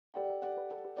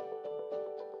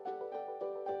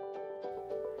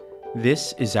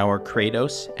This is our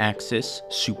Kratos Axis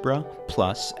Supra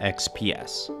plus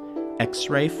XPS.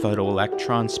 X-ray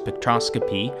Photoelectron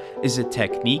Spectroscopy is a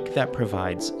technique that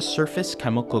provides surface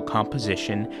chemical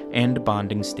composition and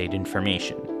bonding state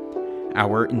information.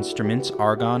 Our instrument's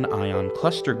argon ion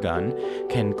cluster gun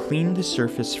can clean the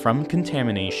surface from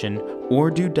contamination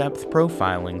or do depth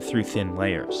profiling through thin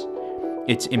layers.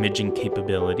 Its imaging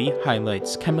capability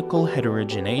highlights chemical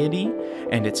heterogeneity,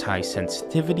 and its high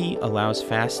sensitivity allows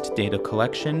fast data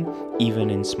collection, even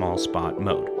in small spot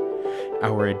mode.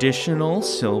 Our additional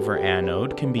silver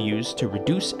anode can be used to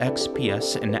reduce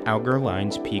XPS and Auger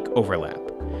lines peak overlap.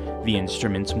 The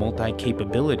instrument's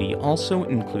multi-capability also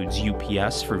includes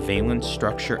UPS for valence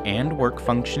structure and work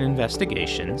function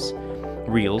investigations,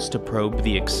 reels to probe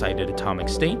the excited atomic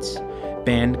states,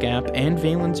 band gap and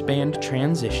valence band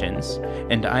transitions,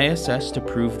 and ISS to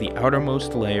prove the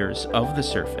outermost layers of the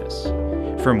surface.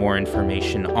 For more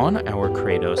information on our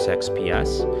Kratos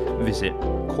XPS, visit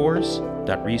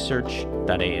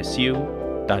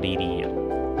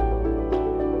cores.research.asu.edu.